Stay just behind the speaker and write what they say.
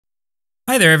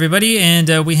Hi there, everybody,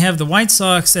 and we have the White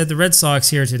Sox at the Red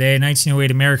Sox here today, 1908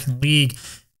 American League.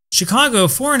 Chicago,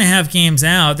 4.5 games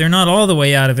out. They're not all the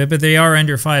way out of it, but they are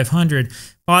under 500.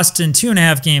 Boston,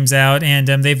 2.5 games out, and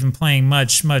they've been playing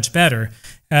much, much better.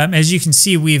 As you can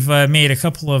see, we've made a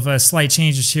couple of slight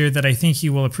changes here that I think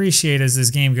you will appreciate as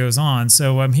this game goes on.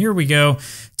 So here we go.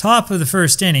 Top of the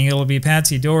first inning, it'll be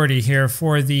Patsy Doherty here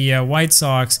for the White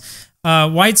Sox.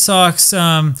 White Sox...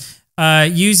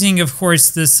 using, of course,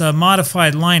 this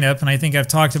modified lineup, and I think I've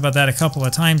talked about that a couple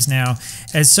of times now,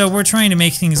 and so we're trying to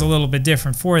make things a little bit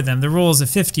different for them. The rule is a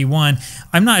 51.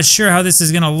 I'm not sure how this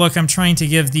is going to look. I'm trying to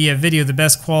give the video the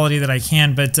best quality that I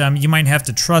can, but you might have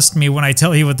to trust me when I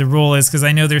tell you what the rule is, because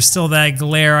I know there's still that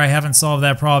glare. I haven't solved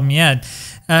that problem yet.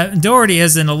 Doherty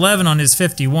has an 11 on his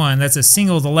 51. That's a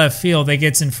single to left field that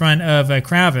gets in front of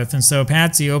Kravitz. And so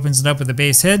Patsy opens it up with a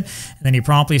base hit, and then he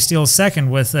promptly steals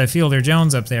second with fielder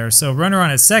Jones up there. So runner on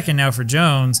at second now for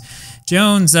Jones.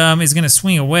 Jones is going to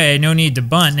swing away. No need to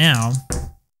bunt now.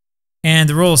 And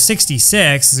the roll is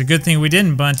 66. It's a good thing we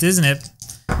didn't bunt, isn't it?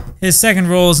 His second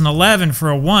roll is an 11 for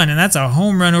a 1, and that's a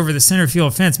home run over the center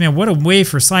field fence. Man, what a way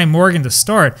for Cy Morgan to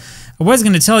start. I was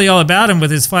going to tell you all about him with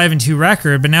his 5-2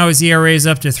 record, but now his ERA is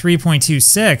up to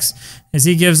 3.26 as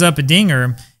he gives up a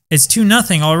dinger. It's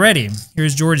 2-0 already.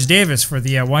 Here's George Davis for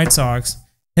the White Sox.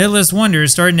 Hitless wonder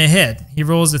is starting to hit. He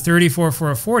rolls a 34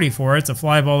 for a 44. It's a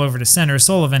fly ball over to center.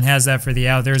 Sullivan has that for the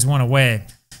out. There's one away.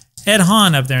 Ed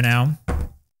Hahn up there now.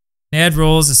 Ed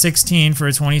rolls a 16 for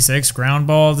a 26. Ground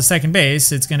ball to second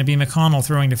base. It's going to be McConnell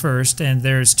throwing to first, and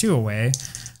there's 2 away.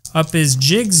 Up is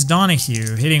Jiggs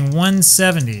Donahue hitting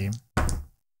 170.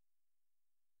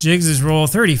 Jiggs' roll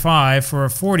 35 for a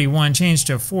 41, changed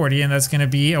to a 40, and that's going to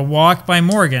be a walk by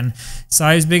Morgan.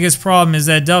 Cy's biggest problem is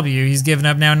that W. He's given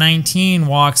up now 19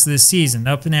 walks this season.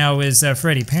 Up now is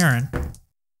Freddie Parent.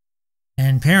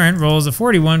 And Parent rolls a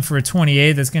 41 for a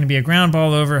 28. That's going to be a ground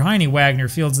ball over. Heine Wagner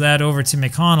fields that over to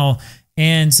McConnell.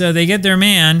 And so they get their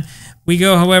man. We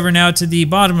go, however, now to the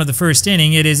bottom of the first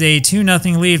inning. It is a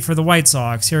 2-0 lead for the White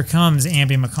Sox. Here comes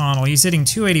Amby McConnell. He's hitting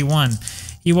 281.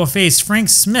 He will face Frank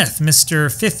Smith,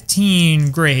 Mr. 15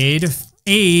 grade.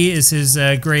 A is his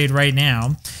grade right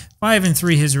now.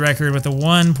 5-3 his record with a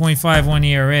 1.51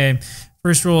 ERA.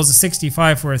 First roll is a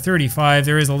 65 for a 35.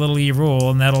 There is a little E roll,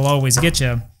 and that'll always get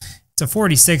you. It's a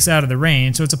 46 out of the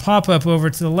range, so it's a pop-up over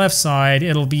to the left side.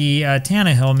 It'll be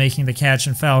Tannehill making the catch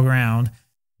and foul ground.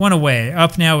 One away.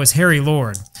 Up now is Harry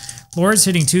Lord. Lord's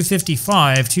hitting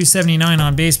 255, 279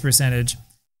 on base percentage.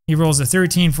 He rolls a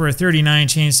 13 for a 39,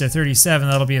 changed to 37.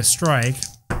 That'll be a strike.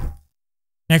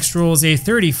 Next roll is a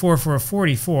 34 for a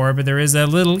 44, but there is a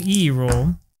little E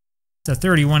roll. It's a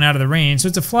 31 out of the range, so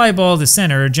it's a fly ball to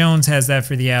center. Jones has that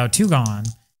for the out. 2 gone.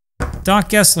 Doc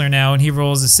Gessler now, and he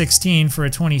rolls a 16 for a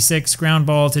 26. Ground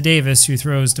ball to Davis, who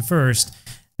throws to first.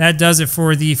 That does it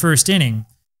for the first inning.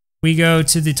 We go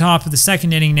to the top of the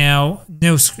second inning now.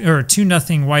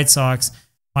 2-0 White Sox.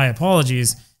 My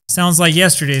apologies. Sounds like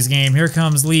yesterday's game. Here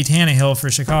comes Lee Tannehill for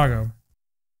Chicago.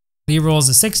 Lee rolls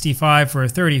a 65 for a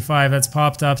 35. That's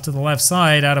popped up to the left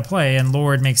side, out of play, and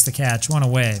Lord makes the catch. 1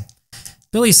 away.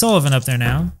 Billy Sullivan up there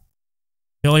now.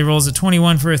 Billy rolls a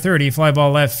 21 for a 30. Fly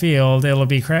ball left field. It'll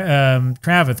be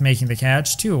Kravitz making the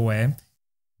catch. 2 away.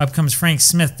 Up comes Frank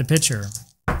Smith, the pitcher.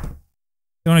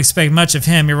 Don't expect much of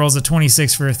him. He rolls a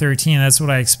 26 for a 13. That's what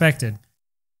I expected.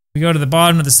 We go to the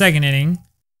bottom of the second inning.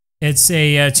 It's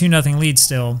a 2-0 lead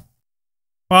still.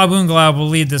 Bob Unglau will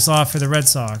lead this off for the Red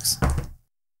Sox.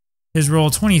 His roll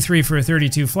 23 for a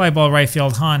 32. Fly ball right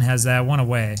field. Hahn has that. 1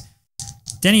 away.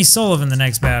 Denny Sullivan, the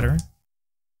next batter.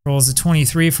 Rolls a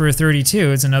 23 for a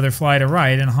 32. It's another fly to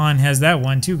right, and Hahn has that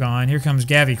one. 2 gone. Here comes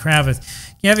Gavy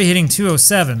Kravitz. Gavy hitting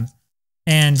 207.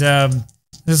 And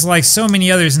just like so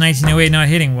many others in 1908 not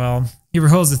hitting well. He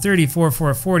rolls a 34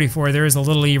 for a 44. There is a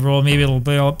little E roll. Maybe it'll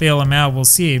bail him out. We'll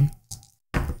see.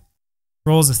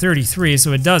 Rolls a 33,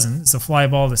 so it doesn't. It's a fly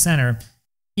ball to center.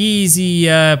 Easy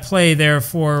play there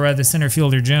for the center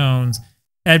fielder Jones.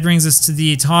 That brings us to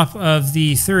the top of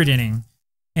the third inning.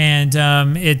 And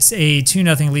it's a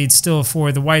 2-0 lead still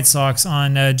for the White Sox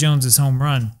on Jones's home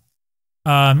run.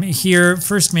 Here,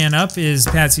 first man up is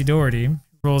Patsy Doherty.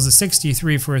 Rolls a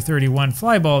 63 for a 31.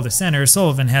 Fly ball to center.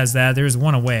 Sullivan has that. There's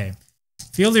 1 away.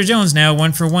 Fielder Jones now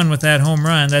 1 for 1 with that home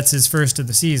run. That's his first of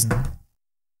the season.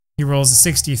 He rolls a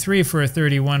 63 for a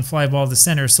 31. Fly ball to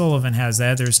center. Sullivan has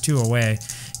that. There's 2 away.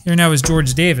 Here now is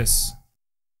George Davis.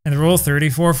 And the roll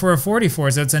 34 for a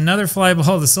 44. So it's another fly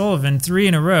ball to Sullivan. 3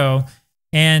 in a row.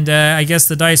 And I guess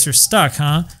the dice are stuck,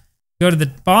 huh? Go to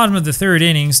the bottom of the third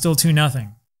inning. Still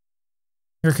 2-0.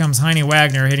 Here comes Heine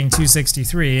Wagner hitting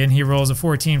 263, and he rolls a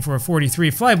 14 for a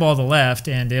 43. Fly ball to left,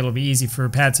 and it'll be easy for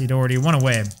Patsy Doherty. 1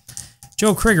 away.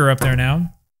 Joe Krieger up there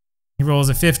now. He rolls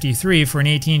a 53 for an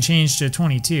 18 change to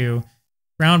 22.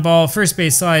 Ground ball, first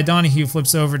base side. Donahue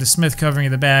flips over to Smith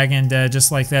covering the bag, and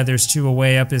just like that, there's 2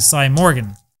 away. Up his side,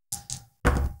 Morgan.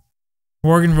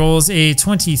 Morgan rolls a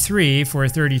 23 for a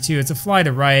 32. It's a fly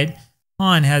to right.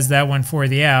 Hahn has that one for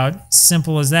the out.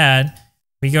 Simple as that.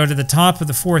 We go to the top of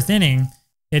the 4th inning.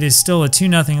 It is still a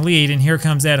 2-0 lead, and here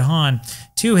comes Ed Hahn.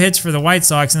 2 hits for the White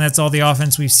Sox, and that's all the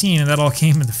offense we've seen, and that all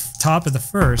came at the top of the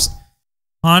 1st.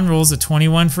 Hahn rolls a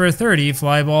 21 for a 30,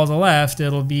 fly ball to left.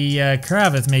 It'll be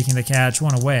Kravitz making the catch,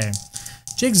 1 away.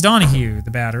 Jiggs Donahue,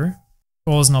 the batter,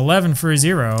 rolls an 11 for a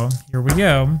 0. Here we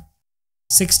go.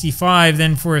 65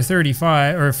 then for a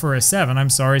 35, or for a 7, I'm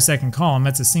sorry, second column.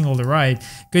 That's a single to right.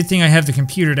 Good thing I have the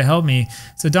computer to help me.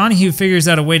 So Donahue figures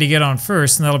out a way to get on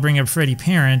first, and that'll bring up Freddie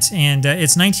Parent. And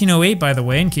it's 1908, by the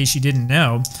way, in case you didn't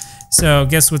know. So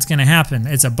guess what's going to happen?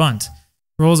 It's a bunt.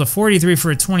 Rolls a 43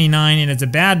 for a 29, and it's a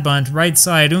bad bunt. Right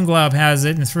side, Unglaub has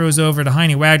it and throws over to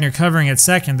Heine Wagner covering at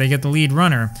second. They get the lead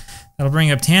runner. That'll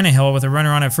bring up Tannehill with a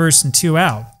runner on at first and 2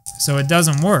 out. So it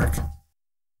doesn't work.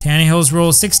 Tannehill's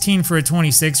roll 16 for a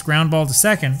 26, ground ball to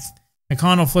second.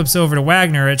 McConnell flips over to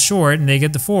Wagner at short, and they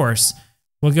get the force.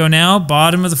 We'll go now,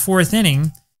 bottom of the 4th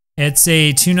inning. It's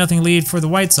a 2-0 lead for the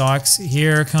White Sox.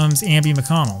 Here comes Amby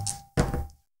McConnell.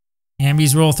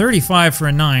 Amby's roll 35 for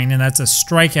a 9, and that's a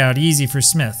strikeout, easy for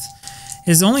Smith.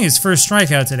 Only his first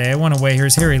strikeout today. 1 away.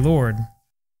 Here's Harry Lord.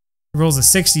 He rolls a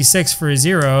 66 for a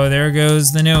 0. There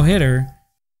goes the no-hitter.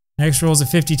 Next rolls a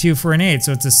 52 for an 8,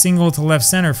 so it's a single to left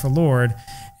center for Lord.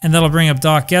 And that'll bring up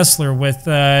Doc Gessler with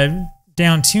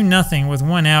down 2-0 with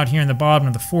 1 out here in the bottom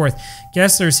of the 4th.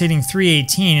 Gessler's hitting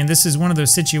 318, and this is one of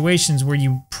those situations where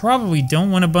you probably don't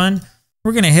want to bunt.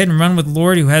 We're going to hit and run with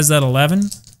Lord, who has that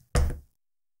 11.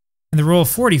 And the roll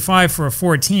 45 for a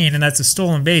 14, and that's a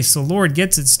stolen base, so Lord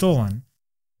gets it stolen.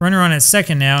 Runner on at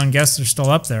second now, and Gessler's still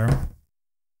up there.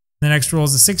 The next roll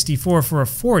is a 64 for a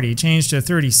 40, changed to a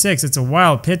 36. It's a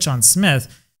wild pitch on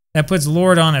Smith. That puts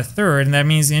Lord on at third, and that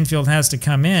means the infield has to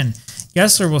come in.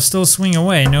 Gessler will still swing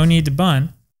away, no need to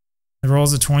bunt. The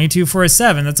roll's a 22 for a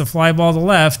 7. That's a fly ball to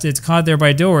left. It's caught there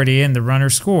by Doherty, and the runner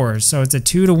scores. So it's a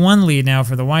 2-1 lead now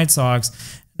for the White Sox.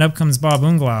 And up comes Bob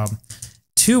Unglaub.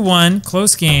 2-1,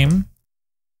 close game.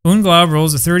 Unglaub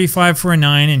rolls a 35 for a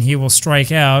 9, and he will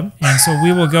strike out. And so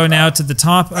we will go now to the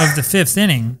top of the 5th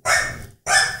inning.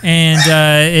 And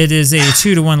it is a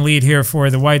 2-1 lead here for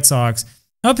the White Sox.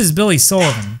 Up is Billy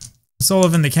Sullivan.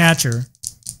 Sullivan, the catcher.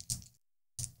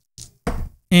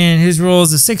 And his roll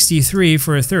is a 63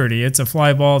 for a 30. It's a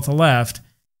fly ball to left.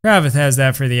 Kravitz has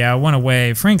that for the out. 1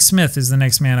 away. Frank Smith is the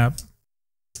next man up.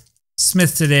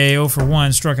 Smith today, 0 for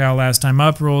 1, struck out last time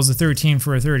up. Rolls a 13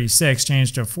 for a 36,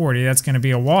 changed to a 40. That's going to be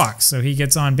a walk, so he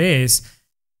gets on base.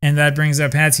 And that brings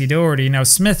up Patsy Doherty. Now,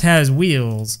 Smith has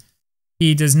wheels.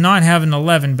 He does not have an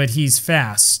 11, but he's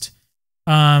fast.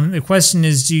 The question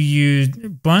is, do you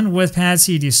bunt with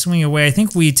Patsy? Do you swing away? I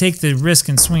think we take the risk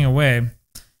and swing away.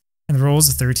 And the roll's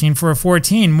a 13 for a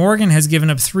 14. Morgan has given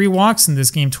up 3 walks in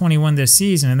this game, 21 this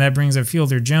season, and that brings up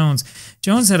fielder Jones.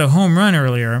 Jones had a home run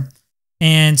earlier.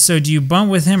 And so do you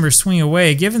bunt with him or swing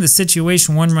away? Given the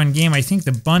situation, 1-run game, I think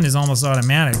the bunt is almost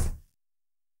automatic.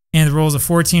 And the roll's a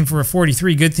 14 for a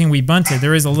 43. Good thing we bunted.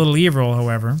 There is a little E-roll,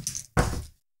 however.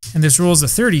 And this roll's a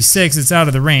 36. It's out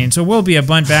of the range. So it will be a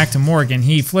bunt back to Morgan.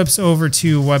 He flips over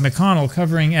to McConnell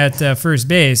covering at first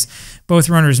base. Both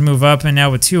runners move up, and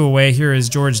now with 2 away, here is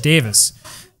George Davis.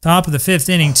 Top of the 5th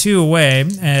inning, 2 away,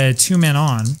 2 men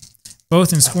on,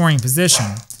 both in scoring position.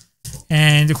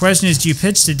 And the question is, do you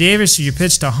pitch to Davis or do you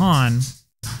pitch to Hahn?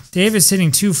 Davis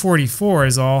hitting 244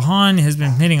 is all. Hahn has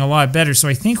been hitting a lot better, so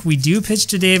I think we do pitch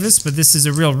to Davis, but this is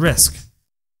a real risk.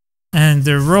 And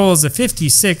the roll is a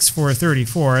 56 for a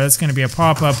 34. That's going to be a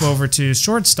pop-up over to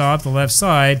shortstop, the left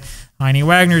side. Heine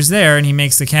Wagner's there, and he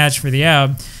makes the catch for the out.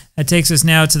 That takes us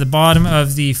now to the bottom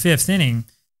of the 5th inning.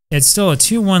 It's still a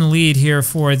 2-1 lead here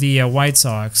for the White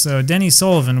Sox. So Denny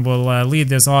Sullivan will lead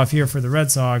this off here for the Red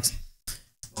Sox.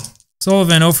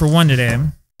 Sullivan 0 for 1 today.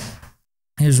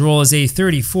 His roll is a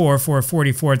 34 for a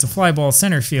 44. It's a fly ball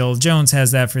center field. Jones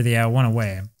has that for the out, 1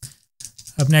 away.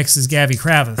 Up next is Gavy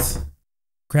Kravitz.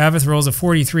 Kravitz rolls a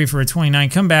 43 for a 29.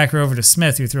 Comebacker over to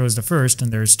Smith, who throws to first,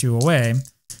 and there's 2 away.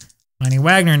 Heine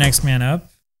Wagner, next man up.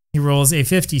 He rolls a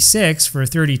 56 for a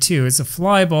 32. It's a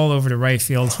fly ball over to right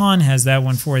field. Hahn has that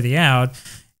one for the out.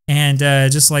 And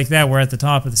just like that, we're at the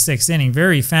top of the 6th inning.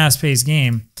 Very fast-paced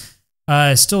game.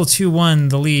 Still 2-1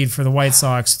 the lead for the White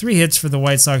Sox. 3 hits for the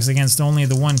White Sox against only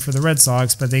the 1 for the Red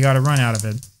Sox, but they got a run out of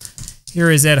it. Here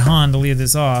is Ed Hahn to lead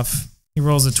this off. He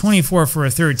rolls a 24 for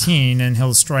a 13, and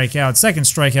he'll strike out. Second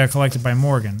strikeout collected by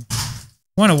Morgan.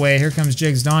 One away. Here comes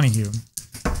Jigs Donahue.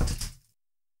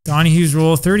 Donahue's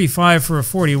roll 35 for a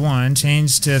 41,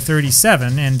 changed to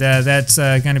 37, and that's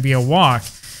going to be a walk.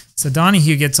 So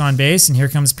Donahue gets on base, and here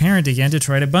comes Parent again to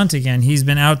try to bunt again. He's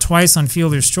been out twice on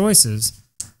fielder's choices.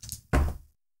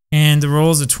 And the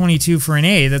roll is a 22 for an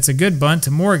A. That's a good bunt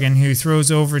to Morgan, who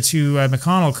throws over to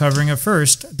McConnell covering at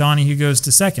first. Donahue goes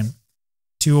to second.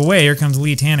 2 away. Here comes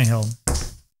Lee Tannehill.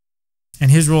 And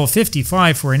his roll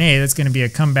 55 for an A. That's going to be a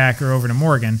comebacker over to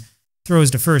Morgan. Throws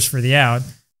to first for the out.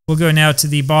 We'll go now to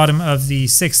the bottom of the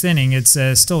 6th inning. It's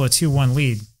still a 2-1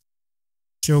 lead.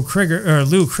 Lou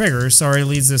Krieger,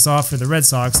 leads this off for the Red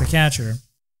Sox, the catcher.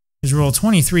 His roll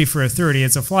 23 for a 30.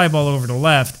 It's a fly ball over to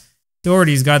left.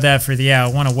 Doherty's got that for the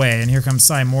out, 1 away, and here comes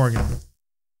Cy Morgan.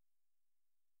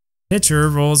 Pitcher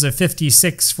rolls a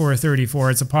 56 for a 34.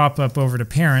 It's a pop-up over to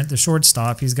Parent, the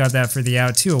shortstop. He's got that for the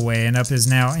out, 2 away, and up is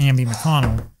now Amby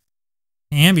McConnell.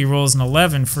 Amby rolls an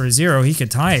 11 for a 0. He could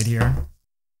tie it here.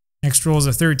 Next rolls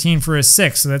a 13 for a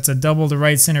 6, so that's a double to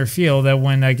right center field. That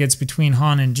one gets between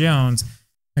Hahn and Jones.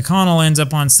 McConnell ends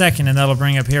up on second, and that'll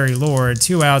bring up Harry Lord.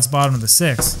 2 outs, bottom of the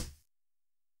 6th.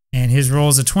 And his roll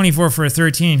is a 24 for a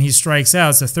 13. He strikes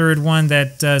out. It's the third one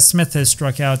that Smith has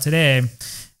struck out today.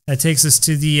 That takes us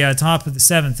to the top of the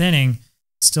 7th inning.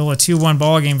 Still a 2-1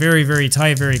 ball game. Very, very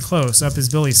tight, very close. Up is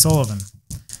Billy Sullivan.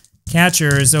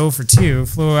 Catcher is 0 for 2.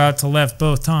 Flew out to left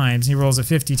both times. He rolls a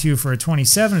 52 for a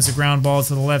 27. It's a ground ball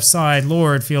to the left side.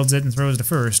 Lord fields it and throws to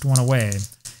first. 1 away.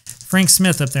 Frank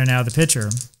Smith up there now, the pitcher.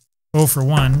 0 for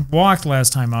 1. Walked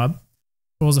last time up.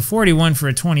 Rolls a 41 for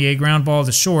a 28, ground ball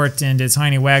to short, and it's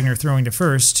Heine Wagner throwing to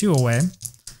first, 2 away.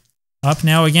 Up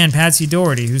now again, Patsy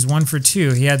Doherty, who's 1 for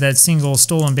 2. He had that single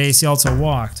stolen base. He also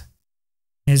walked.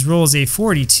 His roll is a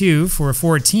 42 for a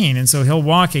 14, and so he'll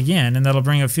walk again, and that'll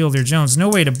bring up fielder Jones. No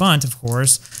way to bunt, of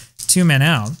course. 2 men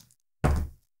out.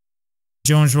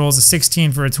 Jones rolls a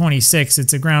 16 for a 26.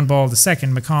 It's a ground ball to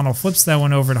second. McConnell flips that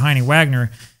one over to Heine Wagner,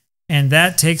 and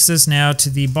that takes us now to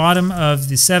the bottom of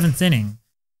the 7th inning.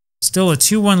 Still a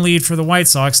 2-1 lead for the White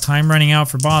Sox. Time running out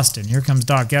for Boston. Here comes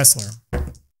Doc Gessler.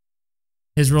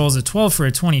 His roll is a 12 for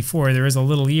a 24. There is a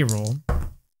little E-roll.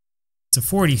 It's a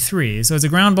 43, so it's a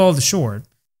ground ball to short.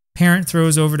 Parent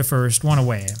throws over to first, 1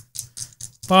 away.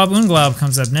 Bob Unglaub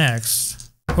comes up next.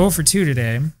 0 for 2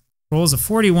 today. Rolls a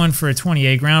 41 for a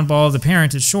 28. Ground ball to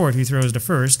Parent at short, who throws to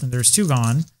first, and there's 2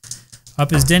 gone.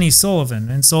 Up is Denny Sullivan,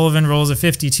 and Sullivan rolls a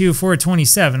 52 for a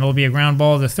 27. It'll be a ground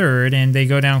ball to third, and they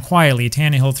go down quietly.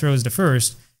 Tannehill throws to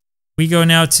first. We go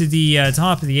now to the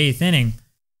top of the 8th inning.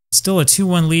 Still a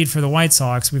 2-1 lead for the White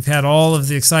Sox. We've had all of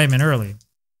the excitement early.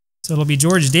 So it'll be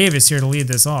George Davis here to lead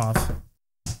this off.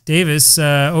 Davis,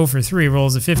 0 for 3,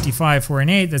 rolls a 55 for an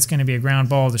 8. That's going to be a ground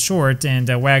ball to short, and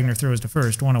Wagner throws to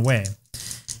first, 1 away.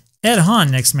 Ed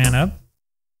Hahn, next man up.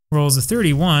 Rolls a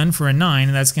 31 for a 9,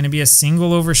 and that's going to be a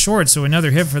single over short, so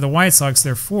another hit for the White Sox,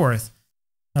 their 4th.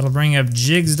 That'll bring up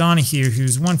Jigs Donahue,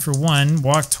 who's 1 for 1,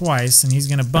 walked twice, and he's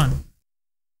going to bunt.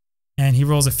 And he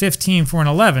rolls a 15 for an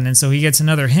 11, and so he gets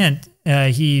another hint.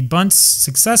 He bunts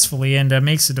successfully and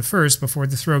makes it to first before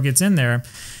the throw gets in there.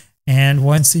 And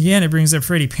once again, it brings up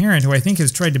Freddie Parent, who I think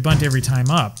has tried to bunt every time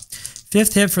up.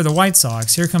 5th hit for the White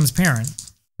Sox. Here comes Parent.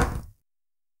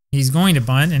 He's going to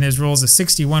bunt, and his roll's a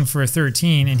 61 for a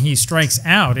 13, and he strikes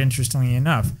out, interestingly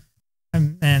enough.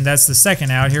 And that's the 2nd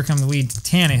out. Here comes the lead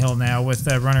Tannehill now with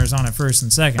runners on at first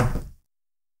and second.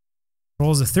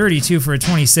 Rolls a 32 for a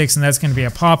 26, and that's going to be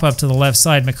a pop-up to the left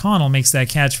side. McConnell makes that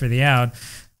catch for the out.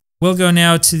 We'll go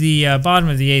now to the bottom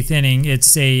of the 8th inning.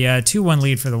 It's a 2-1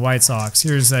 lead for the White Sox.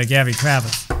 Here's Gavy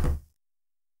Travis.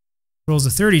 Rolls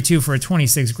a 32 for a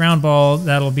 26 ground ball.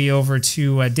 That'll be over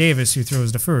to Davis, who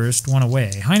throws to first, 1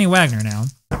 away. Heine Wagner now.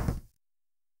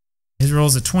 His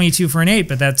roll's a 22 for an 8,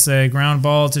 but that's a ground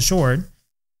ball to short.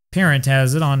 Parent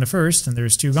has it on to first, and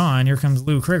there's 2 gone. Here comes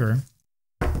Lou Krieger.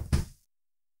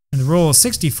 And the roll is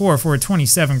 64 for a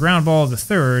 27 ground ball to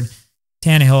third.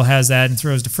 Tannehill has that and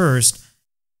throws to first.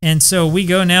 And so we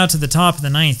go now to the top of the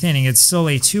 9th inning. It's still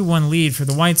a 2-1 lead for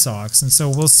the White Sox. And so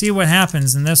we'll see what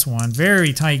happens in this one.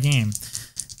 Very tight game.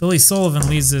 Billy Sullivan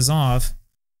leads this off.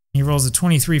 He rolls a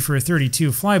 23 for a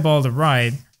 32. Fly ball to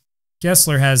right.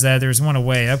 Gessler has that. There's 1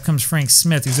 away. Up comes Frank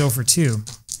Smith, who's 0 for 2.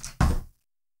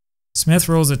 Smith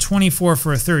rolls a 24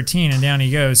 for a 13, and down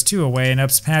he goes. 2 away, and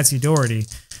up's Patsy Doherty.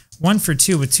 1 for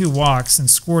 2 with 2 walks and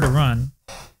scored a run.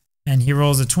 And he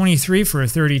rolls a 23 for a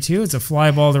 32. It's a fly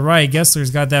ball to right.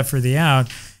 Gessler's got that for the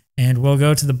out. And we'll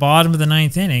go to the bottom of the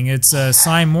 9th inning. It's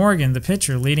Cy Morgan, the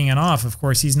pitcher, leading it off. Of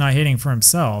course, he's not hitting for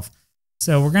himself.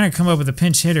 So we're going to come up with a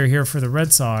pinch hitter here for the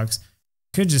Red Sox.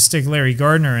 Could just stick Larry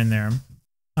Gardner in there.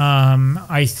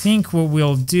 I think what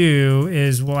we'll do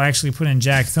is we'll actually put in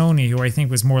Jack Thoney, who I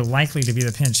think was more likely to be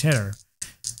the pinch hitter.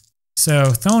 So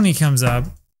Thoney comes up.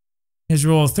 His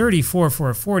roll 34 for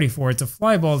a 44. It's a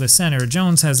fly ball to center.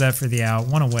 Jones has that for the out.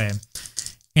 1 away.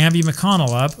 Amby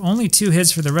McConnell up. Only 2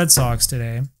 hits for the Red Sox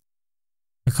today.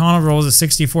 McConnell rolls a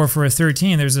 64 for a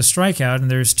 13. There's a strikeout, and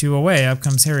there's 2 away. Up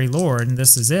comes Harry Lord, and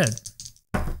this is it.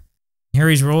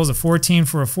 Harry's rolls a 14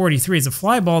 for a 43. It's a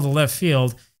fly ball to left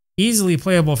field. Easily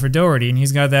playable for Doherty, and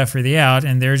he's got that for the out,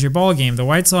 and there's your ball game. The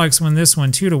White Sox win this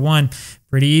one 2-1.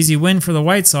 Pretty easy win for the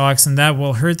White Sox, and that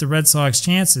will hurt the Red Sox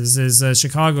chances as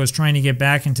Chicago is trying to get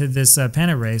back into this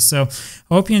pennant race. So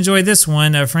hope you enjoyed this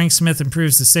one. Frank Smith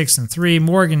improves to 6-3.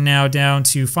 Morgan now down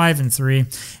to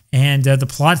 5-3, and the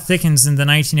plot thickens in the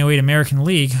 1908 American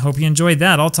League. Hope you enjoyed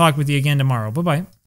that. I'll talk with you again tomorrow. Bye-bye.